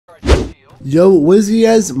Yo, what is it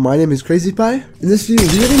guys? My name is Crazy Pie. In this video,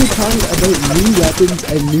 we are going to be talking about new weapons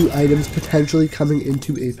and new items potentially coming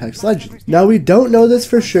into Apex Legends. Now, we don't know this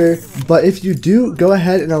for sure, but if you do, go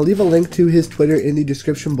ahead and I'll leave a link to his Twitter in the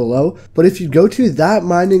description below. But if you go to that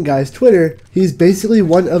mining guy's Twitter, he's basically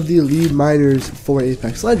one of the lead miners for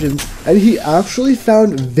Apex Legends, and he actually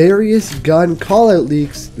found various gun callout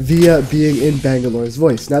leaks via being in Bangalore's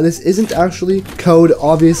voice. Now, this isn't actually code,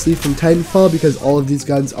 obviously, from Titanfall, because all of these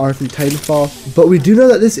guns are from Titanfall. But we do know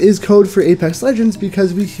that this is code for Apex Legends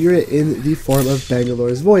because we hear it in the form of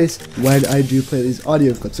Bangalore's voice when I do play these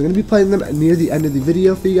audio clips. I'm going to be playing them near the end of the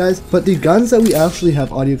video for you guys, but the guns that we actually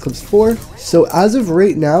have audio clips for. So as of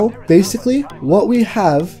right now, basically what we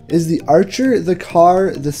have is the Archer, the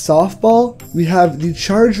Car, the Softball, we have the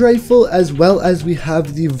Charge Rifle, as well as we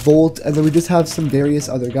have the Volt, and then we just have some various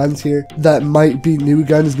other guns here that might be new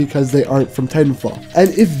guns because they aren't from Titanfall.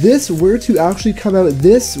 And if this were to actually come out,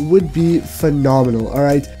 this would be phenomenal.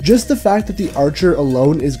 Alright, just the fact that the Archer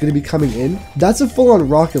alone is going to be coming in, that's a full-on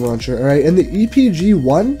rocket launcher. Alright, and the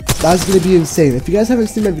EPG-1, that's going to be insane. If you guys haven't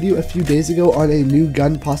seen my video a few days ago on a new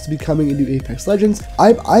gun possibly coming into Apex Legends,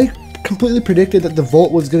 I completely predicted that the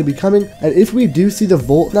Volt was going to be coming, and if we do see the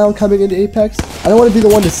Volt now coming into Apex, I don't want to be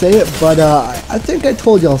the one to say it, but I think I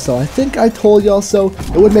told y'all so.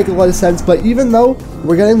 It would make a lot of sense. But even though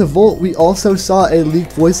we're getting the Volt, we also saw a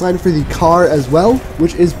leaked voice line for the Car as well,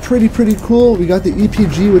 which is pretty cool. We got the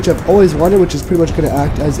EPG, which I've always wanted, which is pretty much going to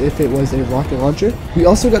act as if it was a rocket launcher. We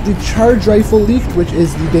also got the Charge Rifle leaked, which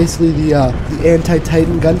is basically the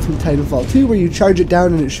anti-Titan gun from Titanfall 2, where you charge it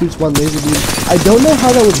down and it shoots one laser beam. I don't know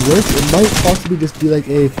how that would work. It might possibly just be like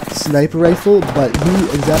a sniper rifle, but who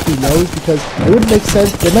exactly knows, because it would make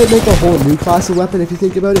sense. They might make a whole new class of weapon if you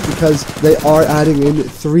think about it, because they are adding in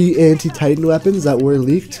 3 anti-Titan weapons that were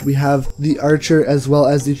leaked. We have the Archer as well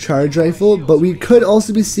as the Charge Rifle, but we could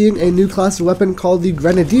also be seeing a new class of weapon called the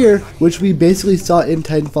Grenadier, which we basically saw in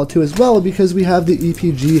Titanfall 2 as well, because we have the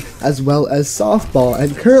EPG as well as Softball,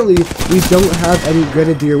 and currently we don't have any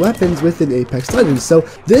Grenadier weapons within Apex Legends. So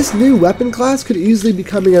this new weapon class could easily be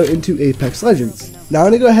coming out into Apex Legends. Now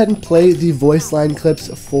I'm going to go ahead and play the voice line clips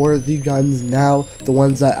for the guns now, the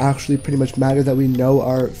ones that actually pretty much matter, that we know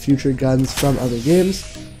are future guns from other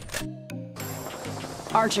games.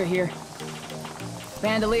 Archer here.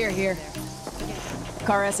 Bandolier here.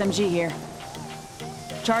 Car SMG here.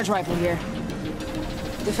 Charge Rifle here.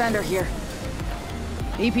 Defender here.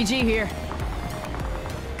 EPG here.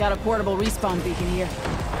 Got a portable respawn beacon here.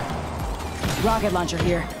 Rocket launcher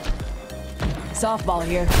here. Softball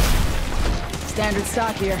here. Standard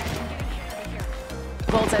stock here.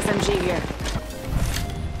 Volt SMG here.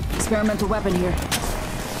 Experimental weapon here.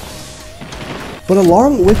 But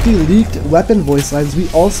along with the leaked weapon voice lines, we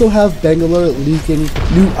also have Bangalore leaking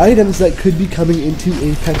new items that could be coming into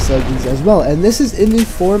Apex Legends as well. And this is in the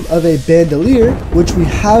form of a Bandolier, which we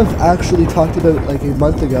have actually talked about like a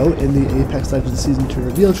month ago in the Apex Legends Season 2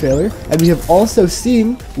 reveal trailer. And we have also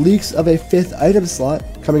seen leaks of a 5th item slot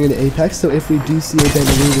coming into Apex. So if we do see a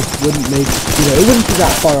Bandolier, this wouldn't make, it wouldn't be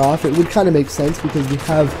that far off. It would kind of make sense, because we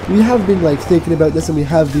have been like thinking about this, and we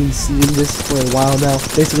have been seeing this for a while now.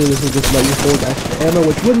 Basically, this will just let you hold extra ammo,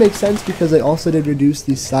 which would make sense because they also did reduce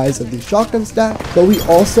the size of the shotgun stack. But we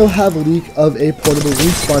also have a leak of a portable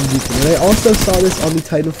respawn beacon, and I also saw this on the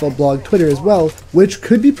Titanfall blog Twitter as well, which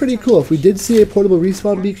could be pretty cool. If we did see a portable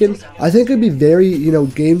respawn beacon, I think it would be very,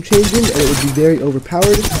 game changing, and it would be very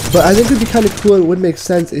overpowered. But I think it would be kind of cool, and it would make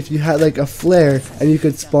sense if you had like a flare and you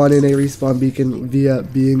could spawn in a respawn beacon via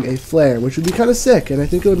being a flare, which would be kind of sick, and I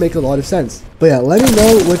think it would make a lot of sense. But yeah, let me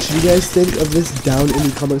know what you guys think of this down in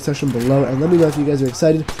the comment section below, and let me know if you guys are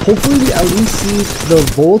excited. Hopefully we at least see the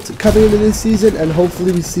Volt coming into this season, and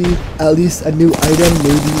hopefully we see at least a new item,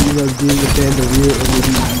 maybe being a Bandolier, or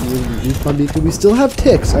maybe a respawn beacon. We still have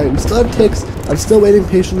ticks, alright, we still have ticks. I'm still waiting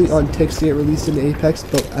patiently on ticks to get released into Apex,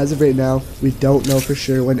 but as of right now, we don't know for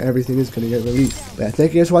sure when everything is going to get released. But yeah,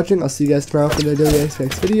 thank you guys for watching. I'll see you guys tomorrow for the daily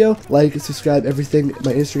Apex video. Like, subscribe, everything.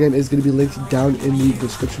 My Instagram is going to be linked down in the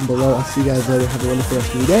description below. I'll see you guys later. Have a wonderful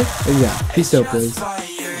rest of your day. And yeah, peace out, boys.